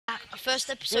first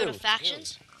episode of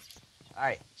Factions.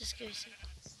 Alright. Just go see.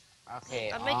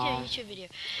 Okay. I'm making a YouTube video.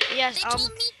 Yes. They told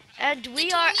me. And they we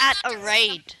told are me at not a to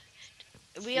raid.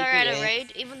 We are at a CPA.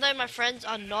 raid, even though my friends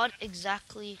are not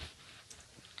exactly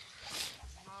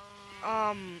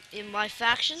in my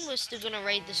faction. We're still gonna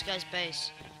raid this guy's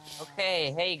base.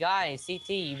 Okay. Hey guys, CT,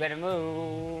 you better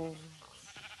move.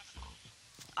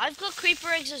 I've got creeper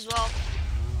eggs as well.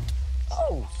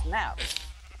 Oh snap!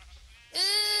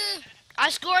 I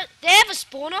scored. They have a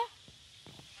spawner.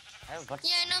 Yeah,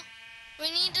 I know. We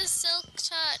need a silk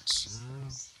touch.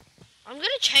 I'm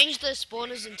gonna change the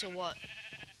spawners into what?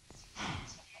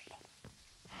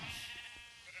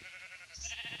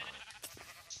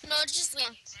 No, just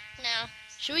leave. No.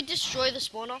 Should we destroy the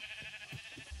spawner?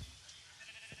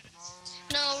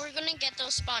 No, we're gonna get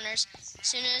those spawners as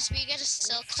soon as we get a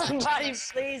silk touch. Somebody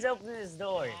please open this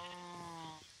door.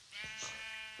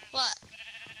 What?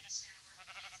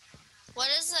 What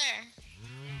is there?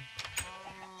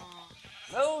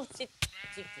 No, teach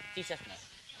us now.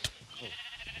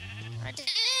 I did.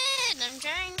 I'm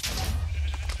trying.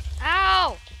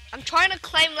 Ow! I'm trying to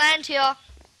claim land here.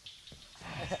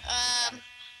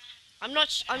 I'm not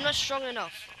strong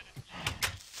enough.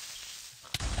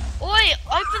 Oi!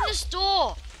 Open this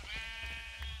door.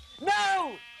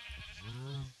 No.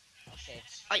 Okay.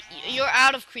 You're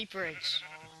out of creeper eggs.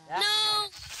 That's No,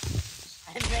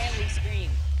 and Manly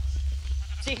screamed.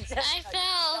 Jesus. I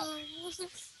fell.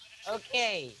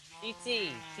 Okay,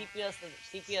 CT, TP us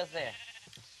there.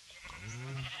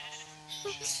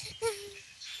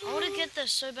 I want to get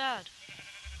this so bad.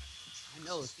 I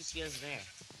know, TP us there.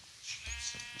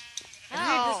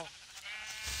 Ow!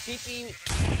 TP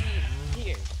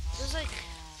here. There's like,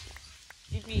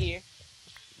 TP here.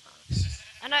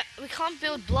 and we can't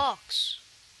build blocks.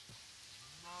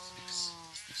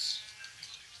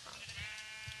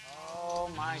 Oh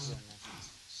my goodness.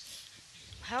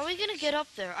 How are we gonna get up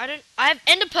there? I have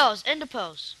ender pearls. Ender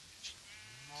pearls.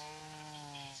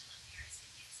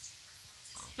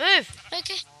 Move!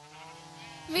 Okay.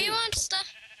 We want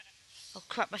stuff. Oh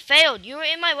crap! I failed. You were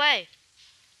in my way.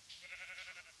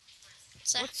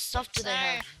 Sorry. What stuff do they Sorry.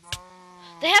 have?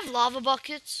 They have lava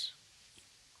buckets.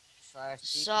 /TP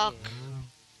Suck. here.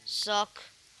 Suck.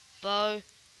 Bow.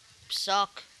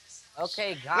 Suck.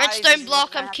 Okay, guys. Redstone this is block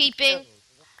what we're I'm gonna keeping. have to do.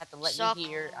 You have to let Suck. me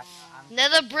hear.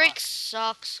 Nether brick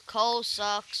sucks. Coal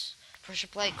sucks. Pressure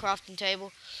plate crafting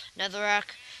table.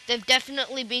 Netherrack. They've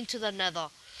definitely been to the nether.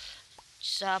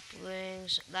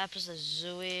 Saplings. Lapis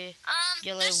lazuli.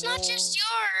 Yellow That's not just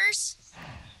yours.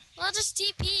 Let us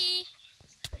TP.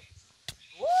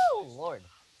 Woo, Lord.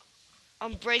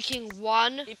 I'm breaking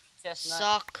one. TP chestnut.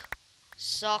 Suck.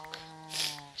 Suck.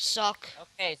 Suck.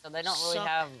 Okay, so they don't really Suck.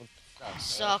 have stuff.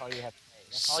 So Suck. That's all you have to say.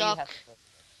 That's all you have Suck. to say.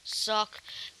 Suck.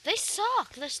 They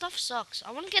suck. Their stuff sucks.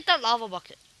 I want to get that lava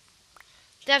bucket.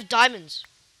 They have diamonds.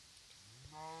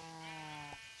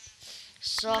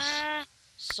 Suck.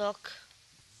 Suck.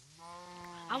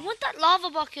 I want that lava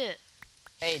bucket.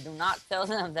 Hey, do not tell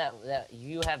them that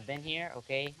you have been here,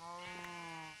 okay?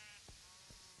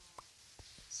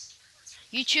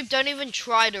 YouTube, don't even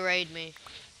try to raid me.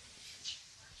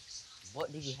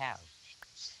 What do you have?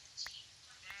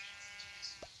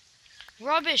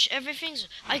 Rubbish. Everything's...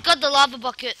 I got the lava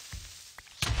bucket.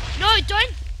 No,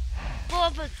 don't blow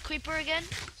up a creeper again.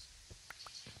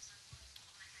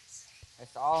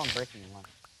 It's all in breaking one.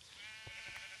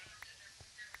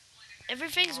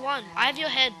 Everything's one. I have your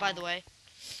head, by the way.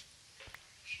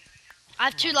 I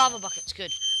have 2 lava buckets.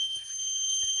 Good.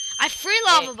 I have 3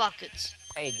 lava buckets.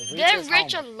 Hey, delete They're this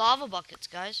rich home. on lava buckets,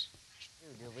 guys.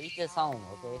 Dude, delete this home,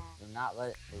 okay? Do not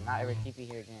ever TP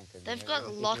here again. They've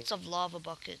got lots of lava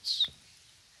buckets.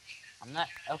 I'm not,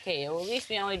 okay, well, at least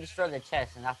we only destroy the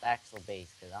chest and not the actual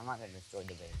base, because I'm not going to destroy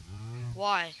the base.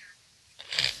 Why?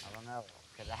 I don't know,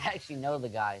 because I actually know the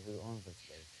guy who owns this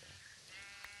base.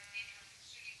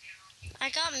 So. I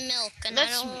got milk and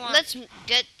Let's I don't want. let's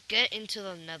get into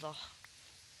the nether.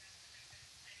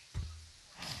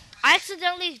 I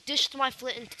accidentally dished my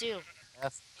flint and steel.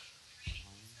 F.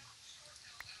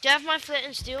 Do you have my flint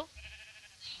and steel?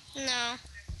 No.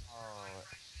 Oh,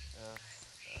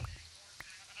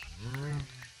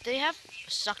 They have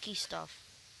sucky stuff.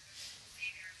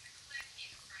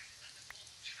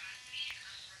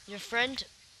 Your friend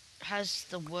has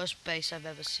the worst base I've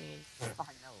ever seen. I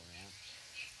know, man.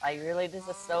 Like, really, this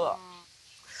is so...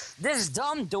 This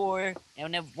dumb door,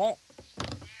 and it won't...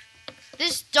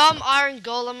 This dumb iron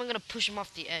golem, I'm gonna push him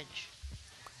off the edge.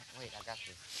 Wait, I got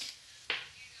this.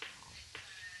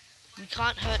 We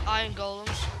can't hurt iron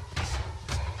golems.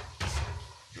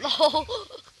 LOL.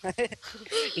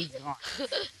 He's gone.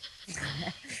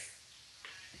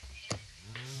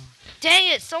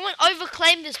 Dang it! Someone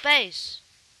overclaimed this base.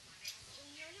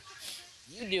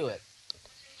 You do it.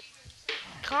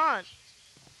 Can't.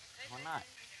 Why not?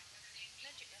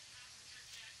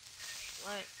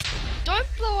 Like, don't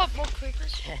blow up more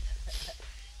creepers.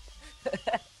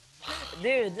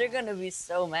 Dude, they're gonna be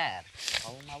so mad.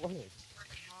 Oh my word.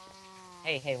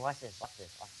 Hey, watch this.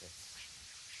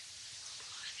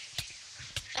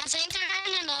 I think they're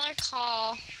in another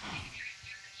call.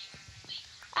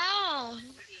 Oh.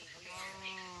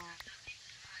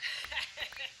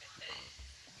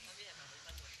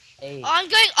 Hey. Oh, I'm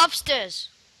going upstairs.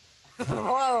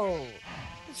 Whoa.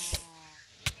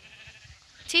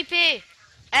 TP.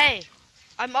 Hey,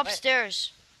 I'm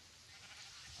upstairs.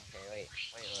 Okay, wait.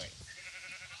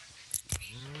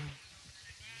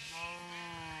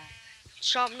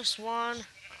 Sharpness 1.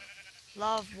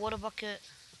 Love, water bucket.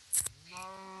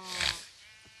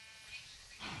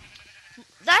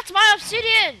 That's my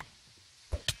obsidian!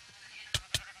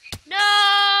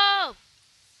 No!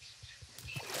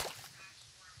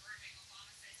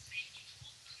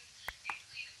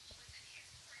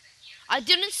 I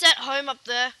didn't set home up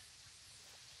there.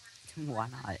 Why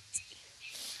not?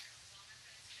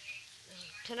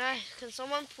 Can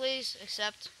someone please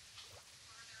accept?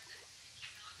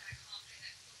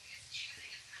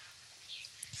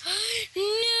 No,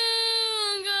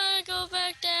 I'm gonna go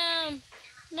back down.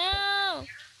 No.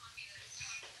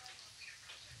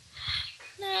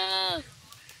 No.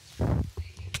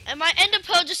 And my ender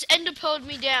pearl just ender pearled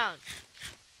me down.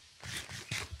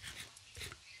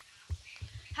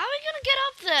 How are we gonna get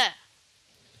up there?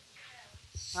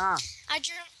 Huh. I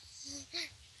drew.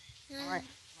 Alright.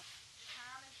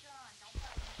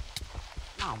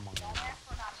 Oh my god.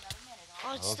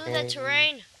 Oh, it's still Okay. that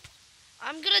terrain.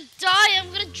 I'm gonna die.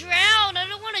 I'm gonna drown. I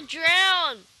don't want to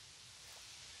drown.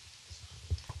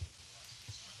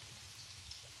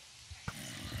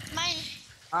 My.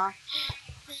 Huh?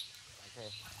 Okay.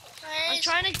 I'm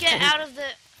trying to get out of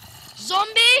the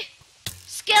zombie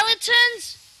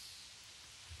skeletons.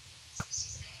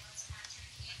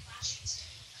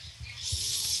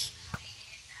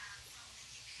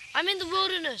 I'm in the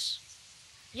wilderness.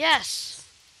 Yes.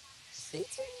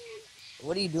 CT?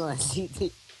 What are you doing,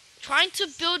 CT? Trying to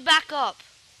build back up.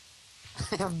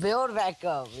 Build back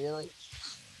up, really?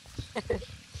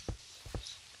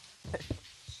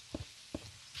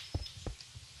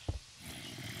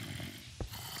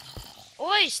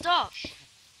 Oi, stop.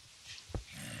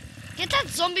 Get that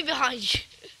zombie behind you.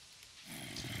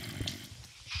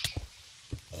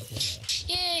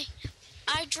 Yay.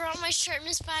 I dropped my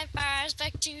sharpness 5 bars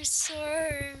back to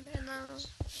sword. And,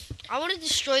 I want to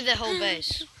destroy their whole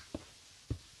base.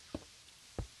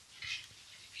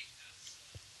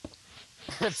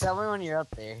 Tell me when you're up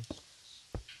there.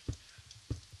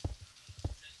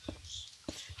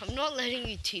 I'm not letting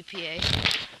you TPA.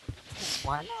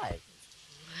 Why not?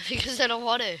 Because I don't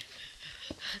want to.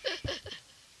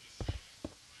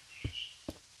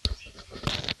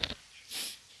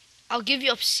 I'll give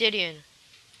you obsidian.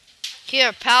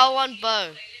 Here, power 1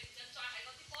 bow.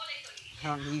 I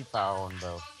don't need power one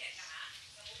though.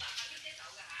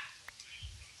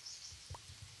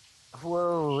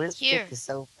 Whoa, this Here. pick is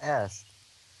so fast.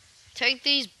 Take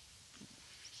these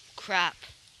crap.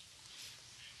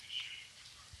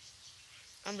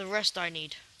 And the rest I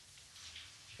need.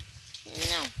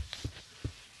 no.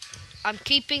 I'm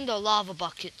keeping the lava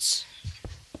buckets.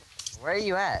 Where are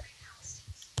you at?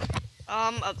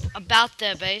 About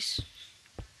their base.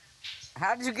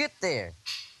 How did you get there?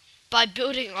 By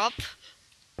building up.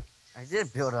 I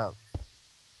did build up.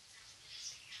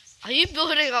 Are you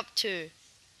building up too?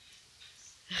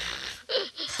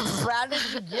 How did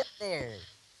you get there?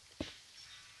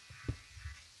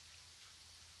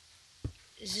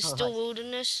 Is this still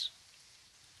wilderness?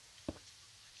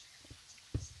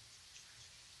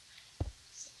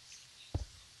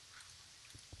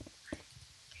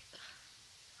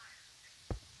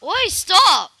 Oi,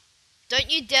 stop! Don't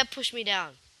you dare push me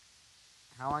down.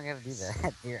 How am I gonna do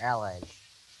that? Your allies.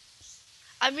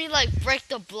 I mean, like, break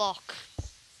the block.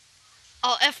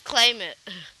 I'll F claim it.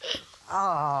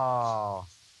 Oh.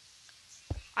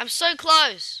 I'm so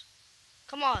close.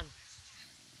 Come on.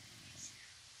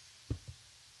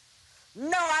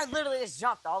 No, I literally just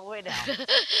jumped all the way down.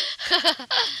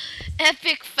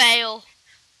 Epic fail.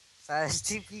 Size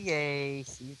TPA,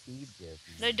 CPW.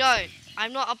 No, don't.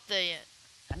 I'm not up there yet.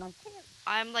 I don't care.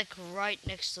 I'm, like, right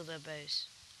next to their base.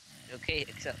 Okay,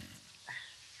 except.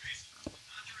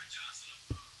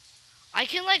 I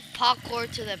can, like,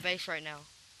 parkour to their base right now.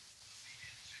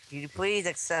 Can you please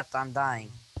accept I'm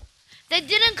dying? They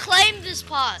didn't claim this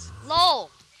part.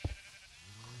 Lol.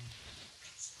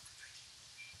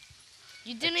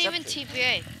 You didn't even Accepted.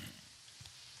 TPA.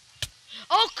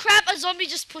 Oh crap, a zombie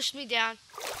just pushed me down.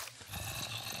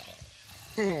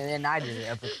 And I did it,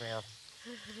 epic fail.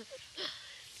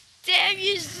 Damn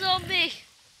you, zombie.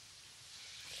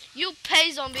 You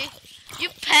pay, zombie. You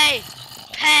pay.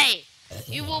 Pay.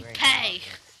 You will Great. pay.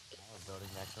 Now we're building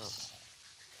back up.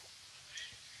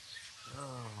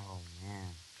 Oh,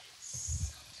 man.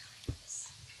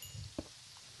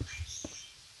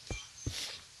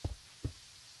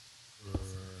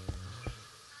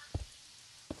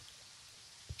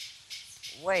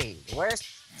 Wait, where's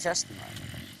Chestnut?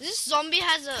 This zombie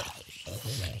has a...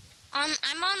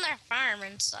 I'm on their farm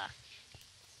and stuff.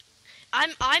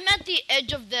 I'm at the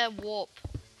edge of their warp.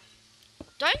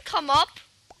 Don't come up.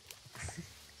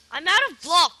 I'm out of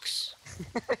blocks.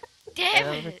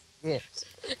 Damn it. Yes.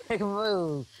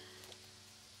 Move.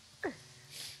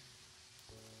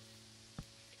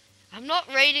 I'm not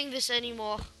raiding this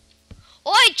anymore.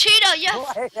 Oi, cheater! Yeah.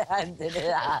 Why did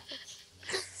it?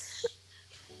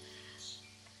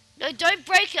 No, don't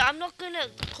break it. I'm not gonna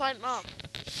climb up.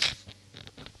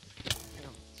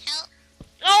 Help!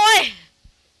 Oi!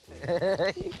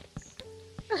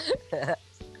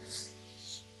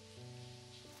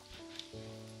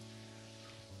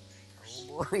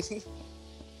 Oh boy.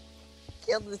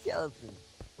 Kill the skeleton.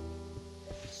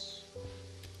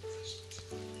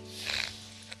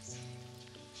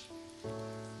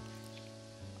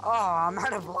 Oh, I'm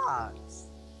out of blocks.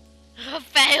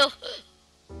 Fail.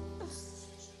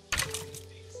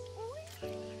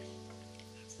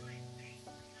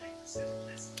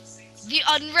 The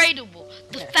unraidable.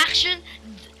 The faction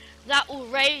that will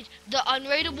raid. The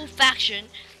unraidable faction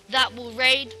that will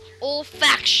raid all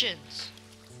factions.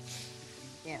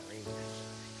 You can't read.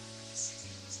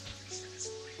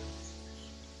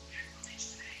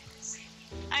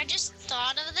 I just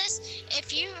thought of this.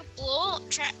 If you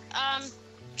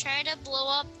try to blow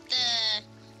up the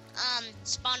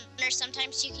spawners,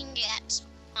 sometimes you can get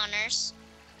spawners.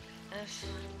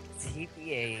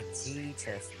 TPA T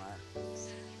Chestnut.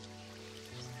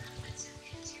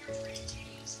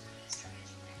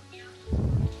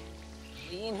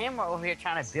 Me and him are over here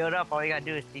trying to build up. All you gotta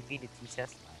do is TP to T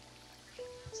Chestnut.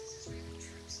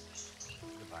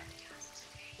 Goodbye.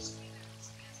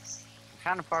 I'm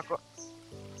trying to parkour.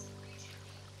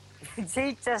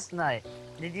 T Chestnut.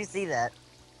 Did you see that?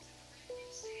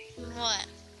 What?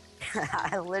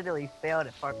 I literally failed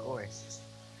at parkour.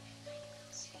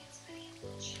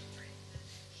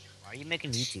 Why are you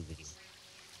making a YouTube video?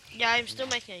 Yeah, I'm still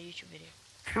making a YouTube video.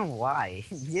 Why?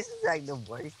 This is like the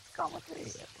worst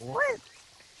commentary. What?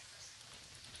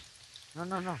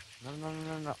 No.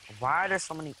 Why are there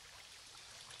so many?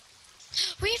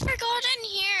 We forgot in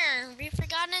here. We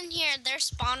forgot in here. There's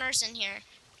spawners in here.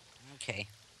 Okay.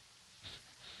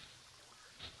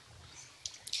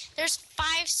 There's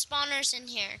 5 spawners in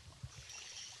here.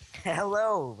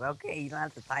 Hello. Okay, you don't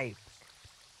have to type.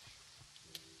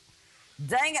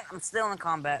 Dang it! I'm still in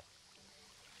combat.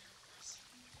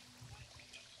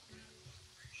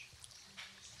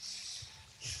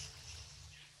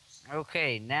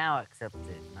 Okay, now accept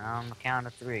it. Now on the count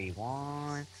of 3.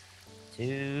 1,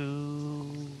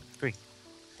 2, 3.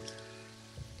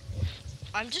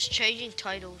 I'm just changing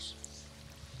titles.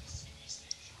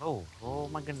 Oh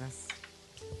my goodness.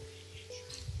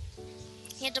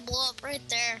 You have to blow up right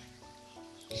there.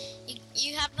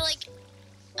 You have to like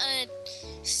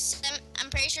I'm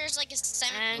pretty sure it's like a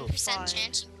 70% five.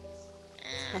 chance.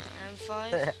 And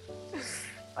 5.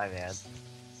 My bad.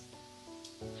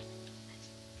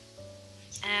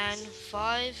 And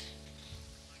 5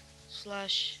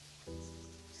 slash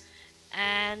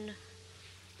and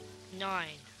 9.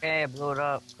 Okay, I blew it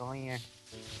up. Go in here.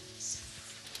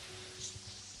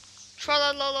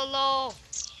 Tra-la-la-la-la.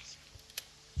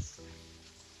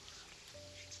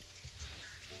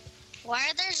 Why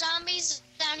are there zombies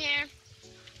down here?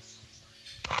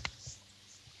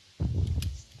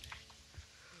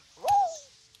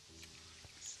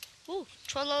 Ooh,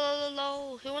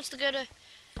 tra-la-la-la-la. Who wants to go to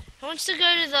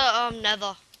the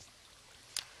nether?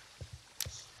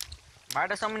 Why are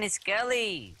there so many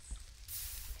skellies?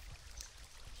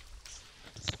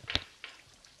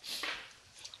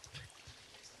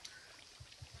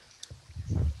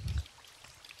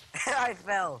 I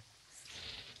fell.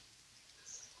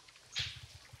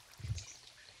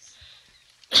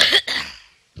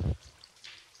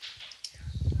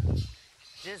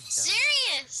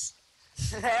 Serious!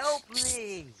 Help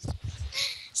me!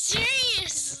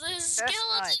 Serious! The Chestnut,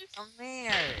 skeleton. come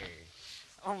here.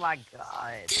 Oh my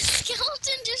god. The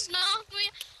skeleton just knocked me.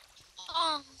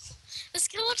 Oh, the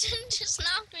skeleton just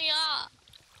knocked me off.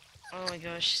 Oh my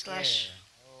gosh, slash.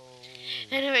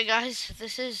 Yeah. Oh. Anyway, guys,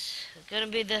 this is gonna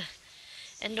be the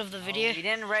end of the Oh, video. we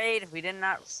didn't raid. We did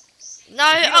not.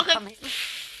 No, If you don't okay. come here,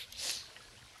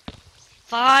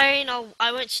 Fine,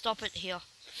 I won't stop it here.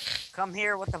 come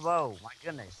here with the bow. My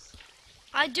goodness.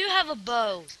 I do have a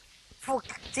bow. Fuck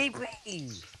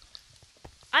TP.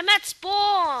 I'm at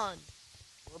spawn.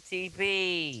 Well,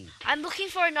 TP. I'm looking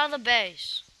for another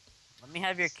base. Let me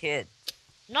have your kid.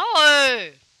 No.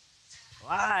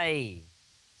 Why?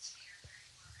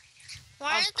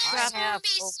 Why are there crap.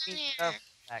 zombies in here?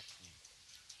 Back.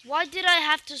 Why did I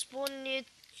have to spawn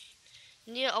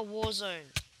near a war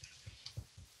zone?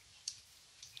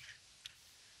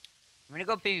 I'm gonna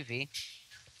go PvP.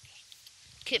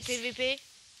 Kit PvP?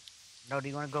 No, do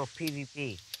you wanna go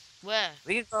PvP? Where?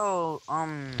 We can go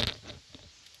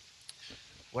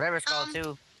whatever it's called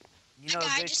too. You know,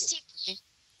 I good just kit-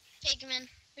 Pigman.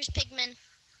 Where's Pigman?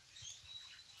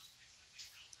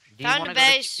 Do you Found wanna a go to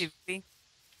base. PvP?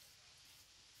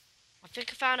 I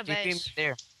think I found a TP me base.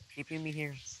 there. TP me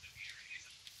here.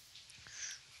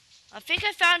 I think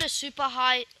I found a super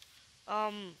high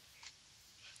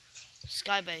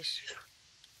sky base.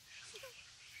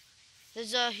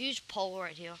 There's a huge pole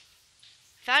right here.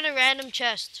 Found a random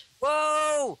chest.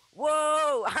 Whoa!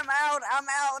 Whoa! I'm out! I'm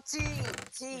out!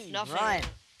 T! Nothing. Run!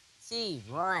 T!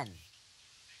 Run!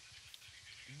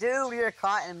 Dude, you're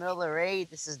caught in the middle of the raid.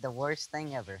 This is the worst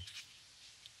thing ever.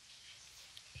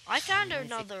 I found Let me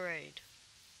see. another raid.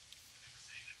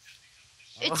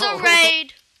 It's Oh. a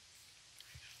raid.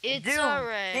 It's Dude, a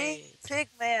raid.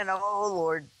 Pigman, oh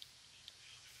lord.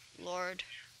 Lord.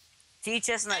 T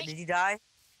Chestnut, did you die?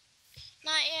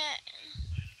 Not yet.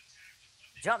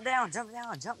 Jump down, jump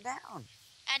down, jump down.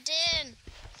 I did.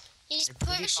 He's Did he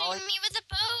pushing call me it? with a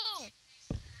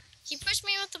bow. He pushed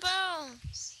me with the bow.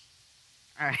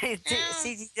 Alright, Ow.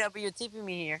 CTW, TP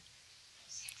me here.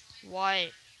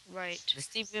 Why? Right.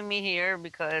 Just TP me here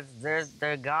because there's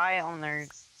the guy on their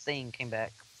thing came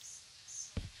back.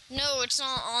 No, it's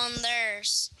not on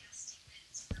theirs.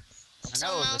 I It's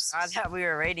know, on the us. guy that we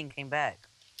were raiding came back.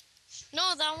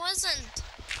 No, that wasn't.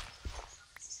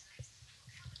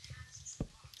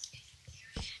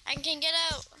 I can get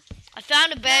out. I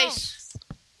found a base.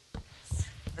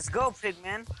 Let's go,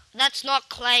 Pigman. That's not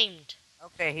claimed.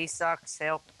 Okay, he sucks,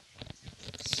 help.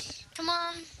 Come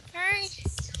on, hurry.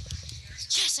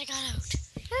 Yes, I got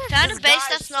out. Found This a base guy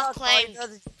that's not sucks, all he claimed. does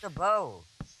is use the bow.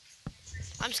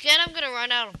 I'm scared I'm gonna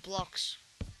run out of blocks.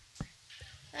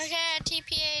 Okay,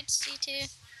 TPH C2.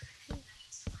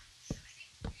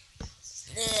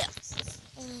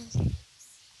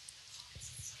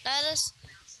 That is.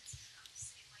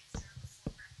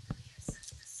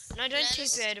 No, don't That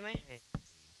is- TPA to me.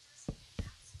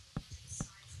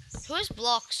 Who has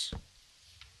blocks?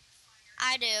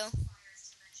 I do.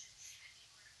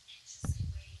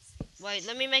 Wait,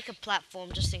 let me make a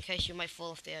platform just in case you might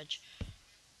fall off the edge.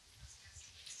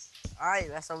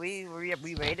 Alright, so we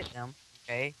raided them.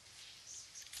 Okay.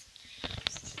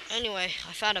 Anyway,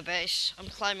 I found a base. I'm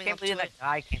climbing Can't up to believe it. that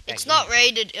guy came back. It's in. not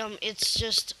raided. It's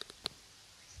just.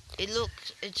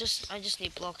 I just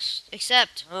need blocks.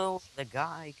 Except, Oh, the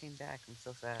guy came back. I'm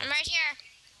so sad. I'm right here.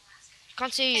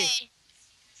 can't see you. Hey,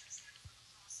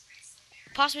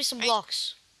 Pass me some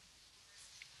blocks.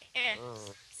 here.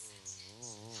 Oh.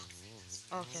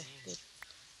 Okay, good.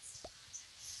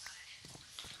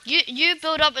 You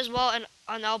build up as well, and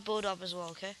I'll build up as well.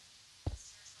 Okay.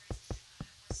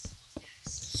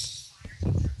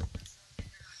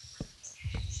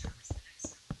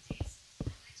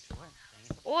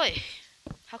 Oi,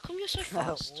 how come you're so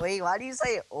fast? Wait, why do you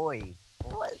say oi?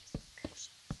 What?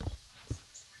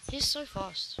 He's so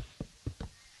fast.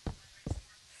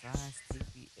 Fast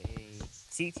TPA.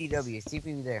 CTW, TP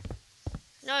me there.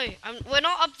 No, we're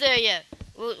not up there yet.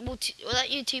 We'll let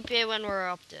you TPA when we're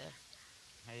up there.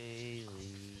 Haley.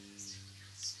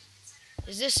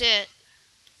 Is this it?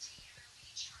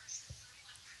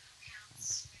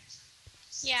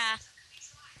 Yeah.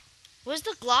 Where's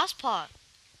the glass part?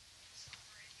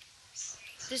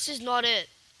 This is not it.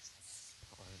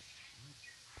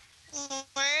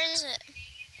 Where is it?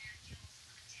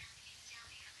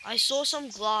 I saw some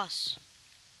glass.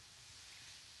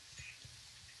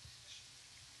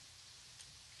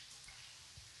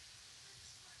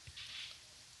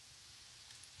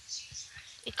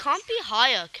 It can't be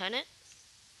higher, can it?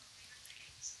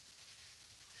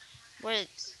 Wait,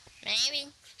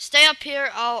 Maybe. stay up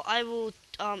here. I will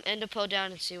ender pearl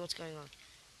down and see what's going on.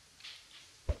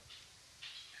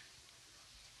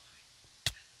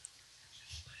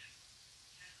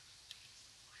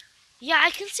 Yeah,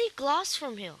 I can see glass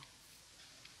from here.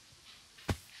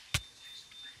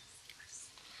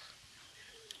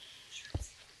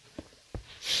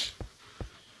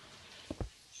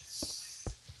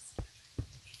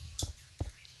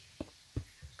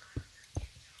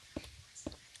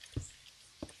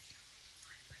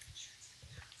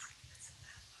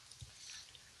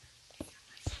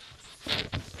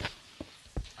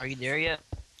 Are you there yet?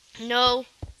 No.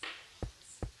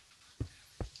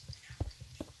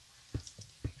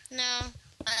 No.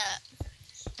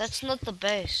 That's not the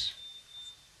base.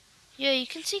 Yeah, you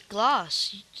can see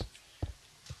glass.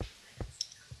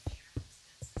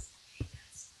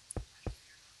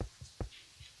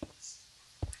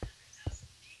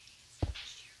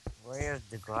 Where's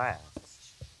the glass?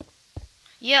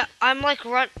 Yeah, I'm like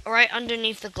right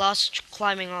underneath the glass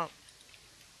climbing up.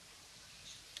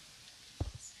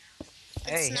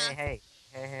 It's Hey, not. hey, hey.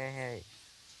 Hey, hey, hey.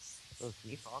 Oh,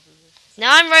 can you fall through this?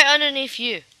 Now I'm right underneath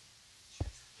you.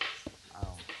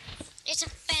 Oh. It's a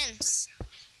fence.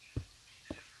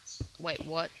 Wait,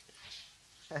 what?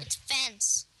 It's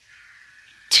fence.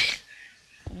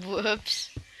 Whoops.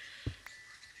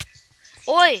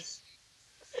 Oi!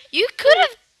 You could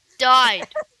have died.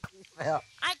 Well.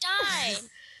 I died.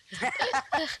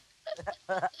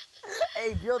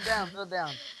 Hey, build down, build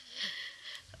down.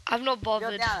 I'm not Build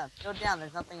bothered. down, build down.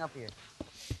 There's nothing up here.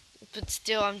 But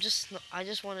still, I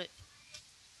just want to.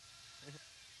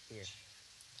 Here.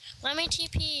 Let me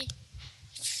TP.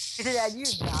 Yeah, you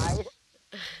died.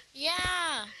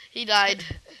 Yeah. He died.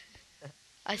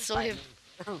 I saw I him.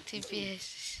 knew.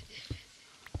 TPS.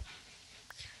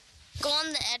 Go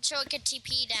on the edge so it could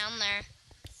TP down there.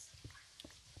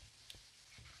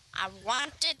 I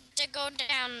wanted to go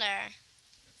down there.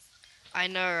 I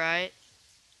know, right?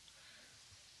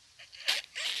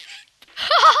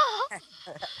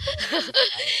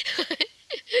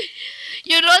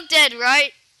 You're not dead,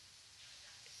 right?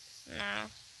 No.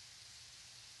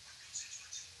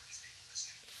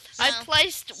 I No.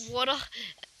 placed water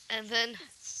and then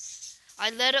I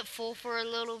let it fall for a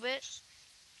little bit.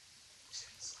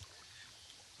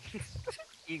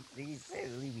 You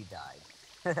believe he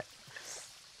died.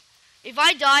 If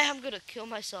I die, I'm gonna kill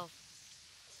myself.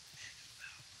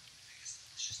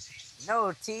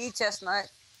 No, T Chestnut.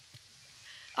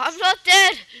 I'm not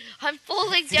dead. I'm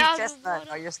falling T down the Chestnut. Oh,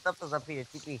 water. your stuff is up here.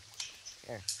 TP.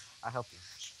 Here, I'll help you.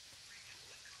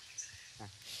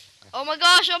 Oh my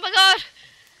gosh, oh my god.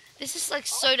 This is like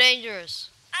so dangerous.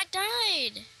 I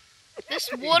died. This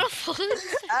waterfall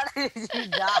is... How did you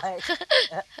die?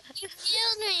 You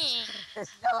killed me.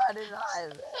 No, I did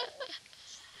not.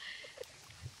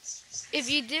 If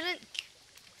you didn't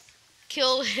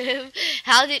kill him,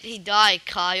 how did he die,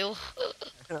 Kyle?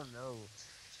 I don't know.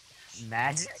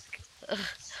 Magic?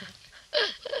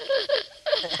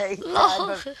 Hey, Lol.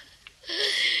 God,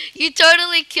 You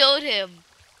totally killed him.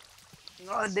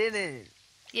 no, I didn't.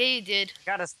 Yeah, you did.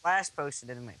 Got a splash potion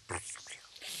in me.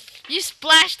 You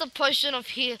splashed a potion of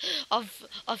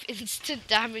instant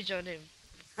damage on him.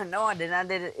 No, I didn't. I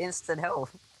did it instant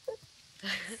health.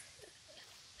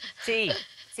 T.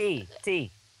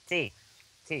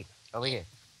 Over here.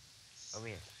 Over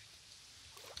here.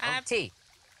 Oh, T.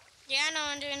 Yeah, I know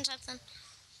I'm doing something.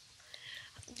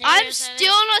 I'm There's that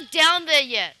still not down there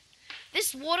yet.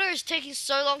 This water is taking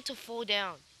so long to fall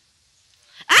down.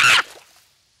 Ah!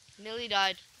 Nearly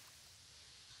died.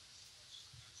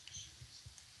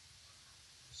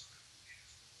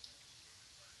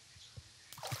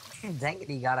 Dang it,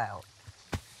 he got out.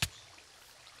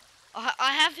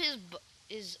 I have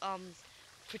his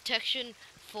protection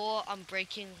for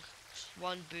breaking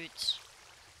one boots.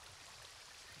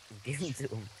 Give him to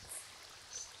him.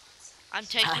 I'm I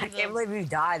taking can't believe you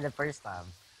died the first time.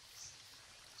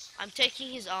 I'm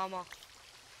taking his armor.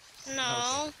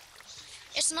 No.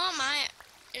 It's not my.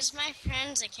 It's my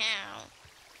friend's account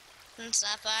and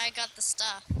stuff. I got the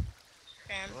stuff.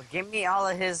 for him. Well, give me all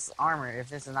of his armor if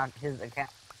this is not his account.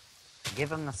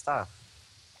 Give him the stuff.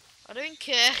 I don't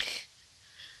care.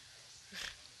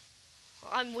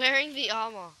 I'm wearing the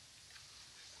armor.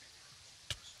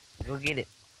 Go get it.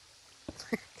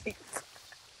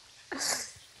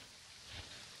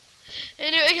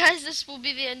 Anyway, guys, this will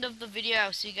be the end of the video.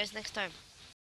 I'll see you guys next time.